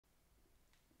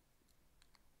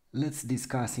Let's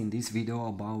discuss in this video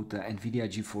about NVIDIA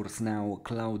GeForce Now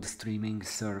cloud streaming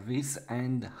service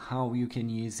and how you can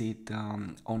use it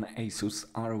on Asus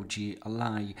ROG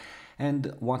Ally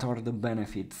and what are the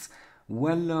benefits.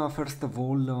 Well, first of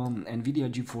all, NVIDIA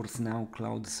GeForce Now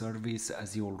cloud service,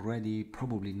 as you already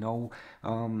probably know,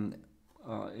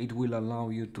 it will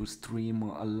allow you to stream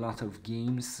a lot of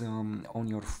games on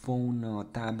your phone,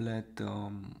 tablet,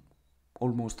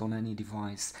 almost on any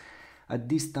device. At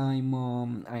this time,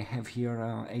 I have here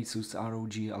Asus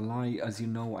ROG Ally. As you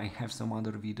know, I have some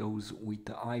other videos with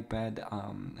iPad,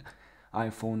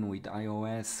 iPhone with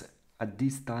iOS. At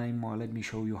this time, let me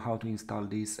show you how to install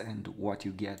this and what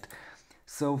you get.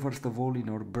 So first of all, in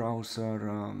our browser,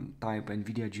 type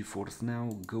NVIDIA GeForce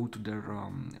Now, go to their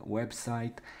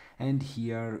website, and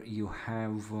here you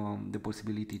have the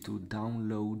possibility to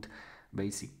download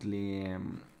basically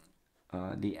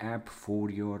the app for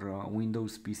your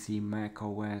Windows PC, Mac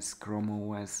OS, Chrome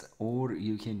OS, or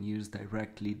you can use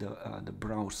directly the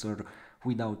browser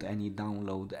without any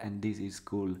download, and this is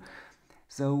cool.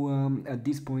 So at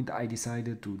this point I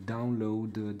decided to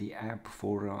download the app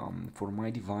for my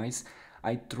device.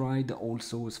 I tried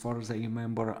also, as far as I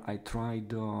remember, I tried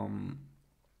to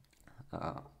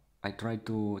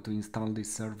install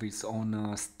this service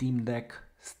on Steam Deck,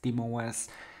 SteamOS,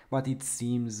 but it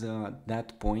seems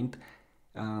that point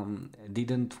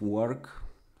didn't work.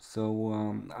 So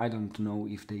I don't know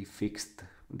if they fixed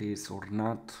this or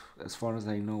not. As far as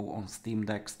I know, on Steam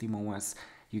Deck, SteamOS,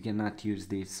 you cannot use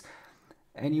this.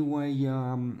 Anyway,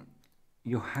 you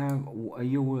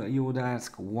would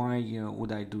ask, why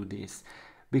would I do this?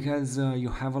 Because you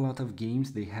have a lot of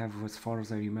games. They have, as far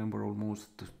as I remember,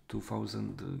 almost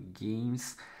 2000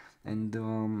 games, and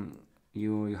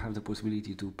you have the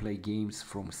possibility to play games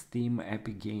from Steam,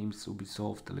 Epic Games,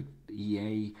 Ubisoft, like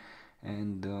EA,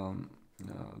 and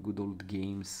good old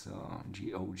games,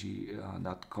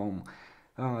 GOG.com.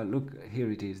 Look, here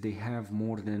it is. They have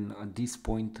more than, at this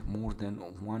point, more than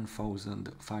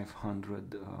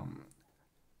 1,500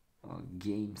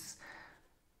 games,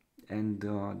 and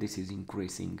this is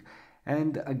increasing.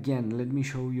 And again, let me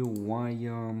show you why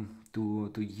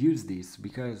to use this,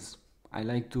 because I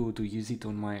like to use it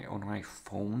on my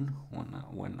phone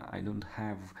when I don't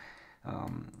have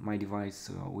my device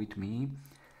with me.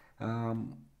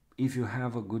 If you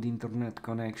have a good internet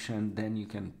connection, then you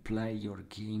can play your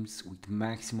games with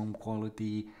maximum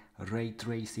quality, ray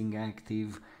tracing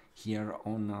active here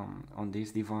on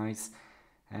this device,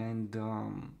 and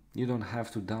you don't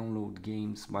have to download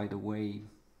games, by the way,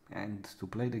 and to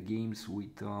play the games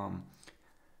with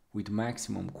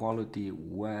maximum quality.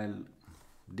 Well,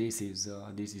 this is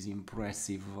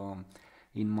impressive,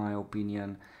 in my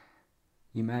opinion.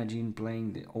 Imagine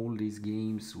playing all these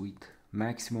games with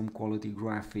maximum quality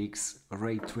graphics,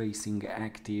 ray tracing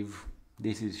active.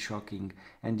 This is shocking,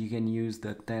 and you can use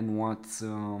the 10 watts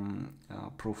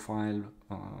profile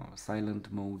silent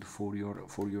mode for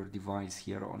your device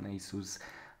here on Asus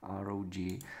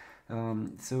ROG.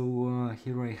 So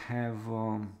here I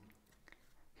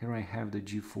have the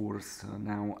GeForce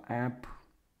Now app.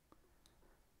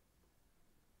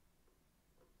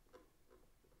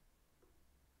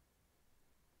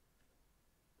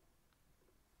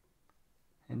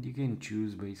 And you can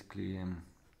choose basically a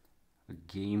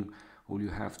game. All you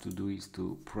have to do is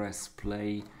to press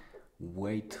play,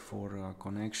 wait for a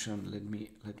connection. Let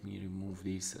me remove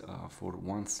this for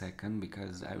 1 second,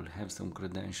 because I will have some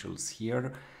credentials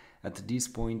here. At this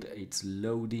point it's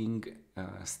loading.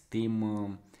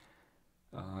 Steam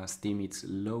it's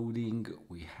loading.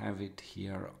 We have it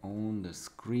here on the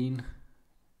screen,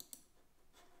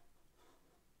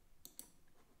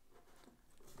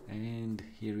 and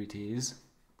here it is.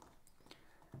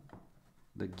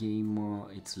 The game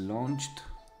it's launched,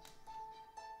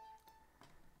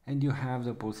 and you have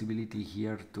the possibility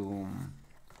here to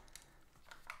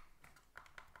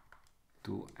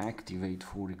activate,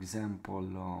 for example,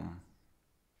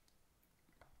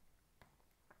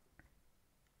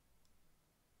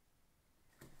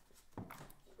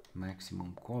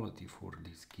 maximum quality for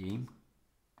this game.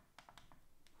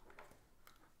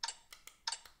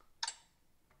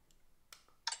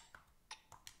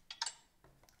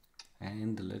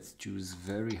 And let's choose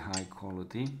very high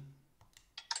quality,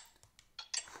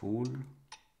 full,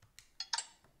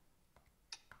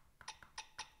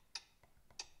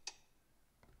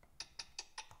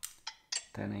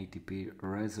 (1080p)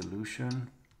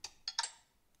 resolution,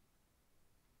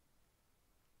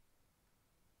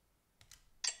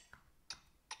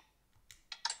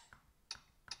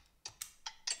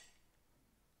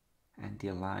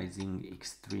 anti-aliasing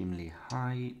extremely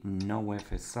high, no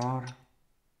FSR,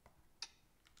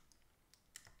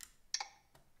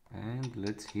 and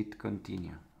let's hit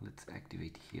continue. Let's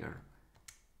activate here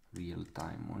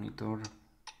real-time monitor.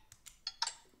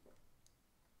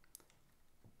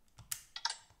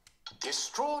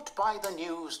 Distraught by the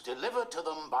news delivered to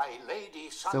them by Lady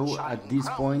Sunshine So at this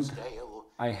point Crownsdale,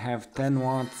 I have 10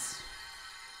 watts,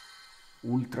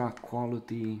 ultra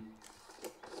quality,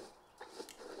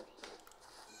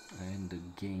 and the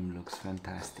game looks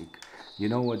fantastic. You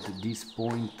know, at this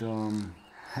point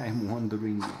I'm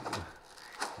wondering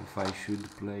if I should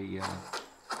play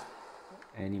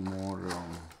any more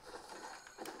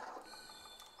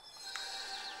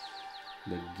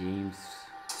the games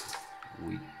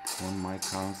on my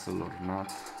console or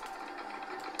not.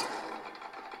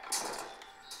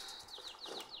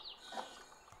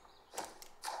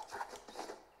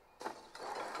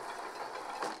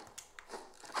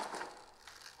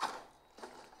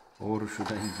 Or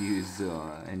should I use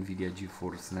NVIDIA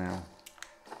GeForce Now?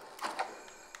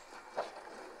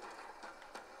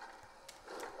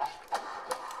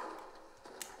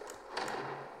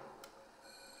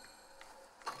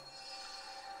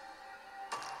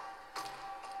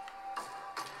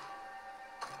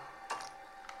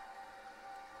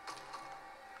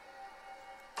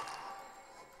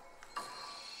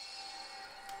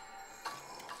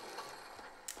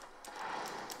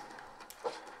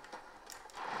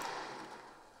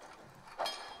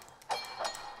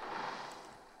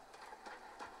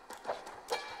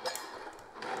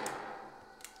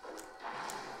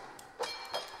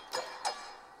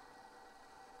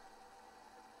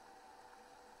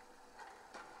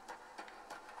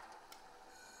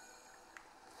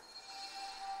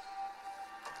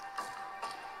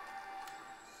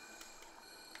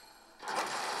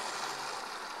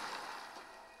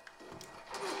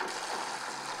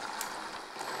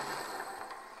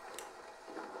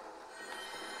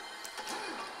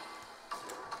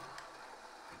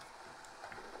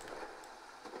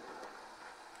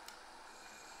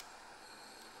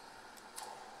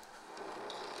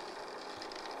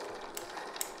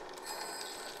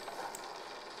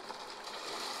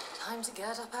 Time to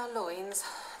gird up our loins.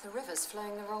 The river's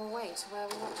flowing the wrong way to where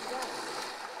we want to go.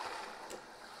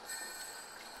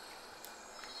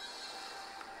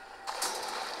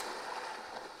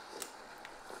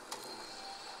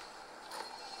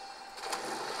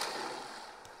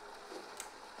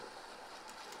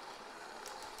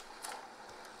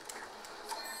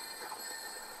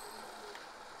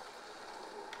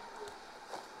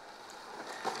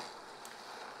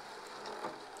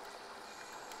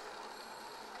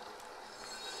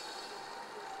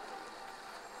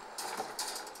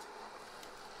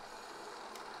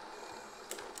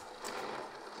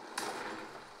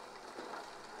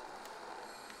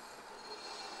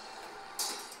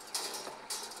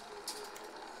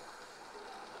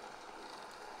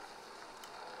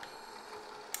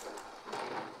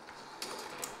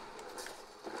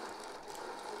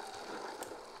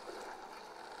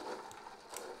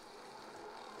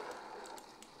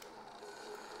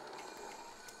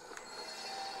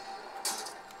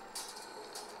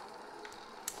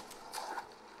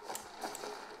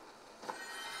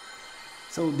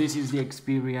 So this is the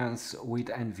experience with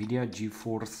NVIDIA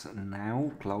GeForce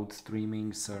Now cloud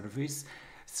streaming service.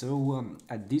 So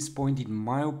at this point, in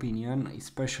my opinion,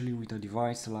 especially with a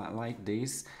device like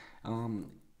this,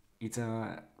 it's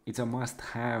a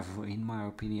must-have in my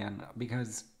opinion,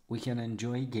 because we can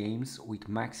enjoy games with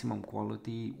maximum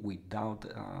quality without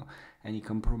any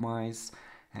compromise,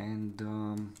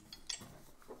 and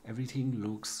everything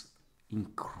looks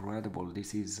incredible.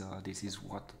 This is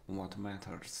what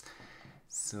matters.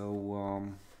 So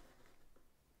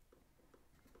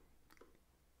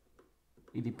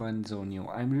it depends on you.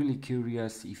 I'm really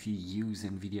curious if you use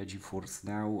NVIDIA GeForce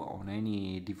Now on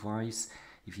any device,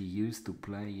 if you used to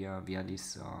play via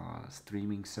this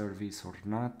streaming service or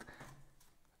not.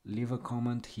 Leave a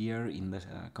comment here in the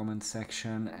comment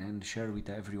section and share with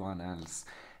everyone else.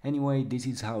 Anyway, this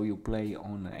is how you play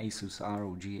on Asus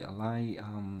ROG Ally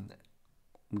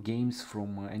games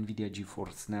from NVIDIA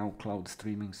GeForce Now cloud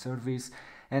streaming service.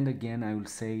 And again, I will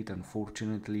say it,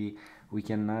 unfortunately we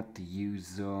cannot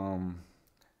use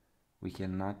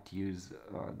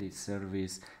this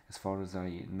service, as far as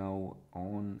I know,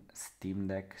 on Steam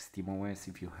Deck, SteamOS,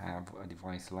 if you have a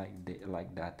device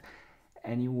like that.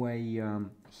 Anyway,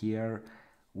 here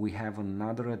we have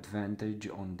another advantage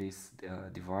on this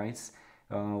device.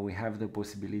 We have the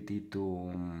possibility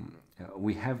to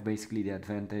we have basically the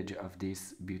advantage of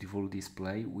this beautiful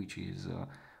display, which is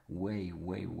way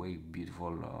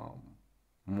beautiful,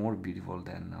 more beautiful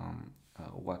than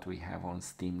what we have on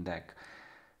Steam Deck.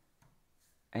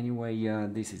 Anyway,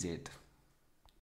 this is it.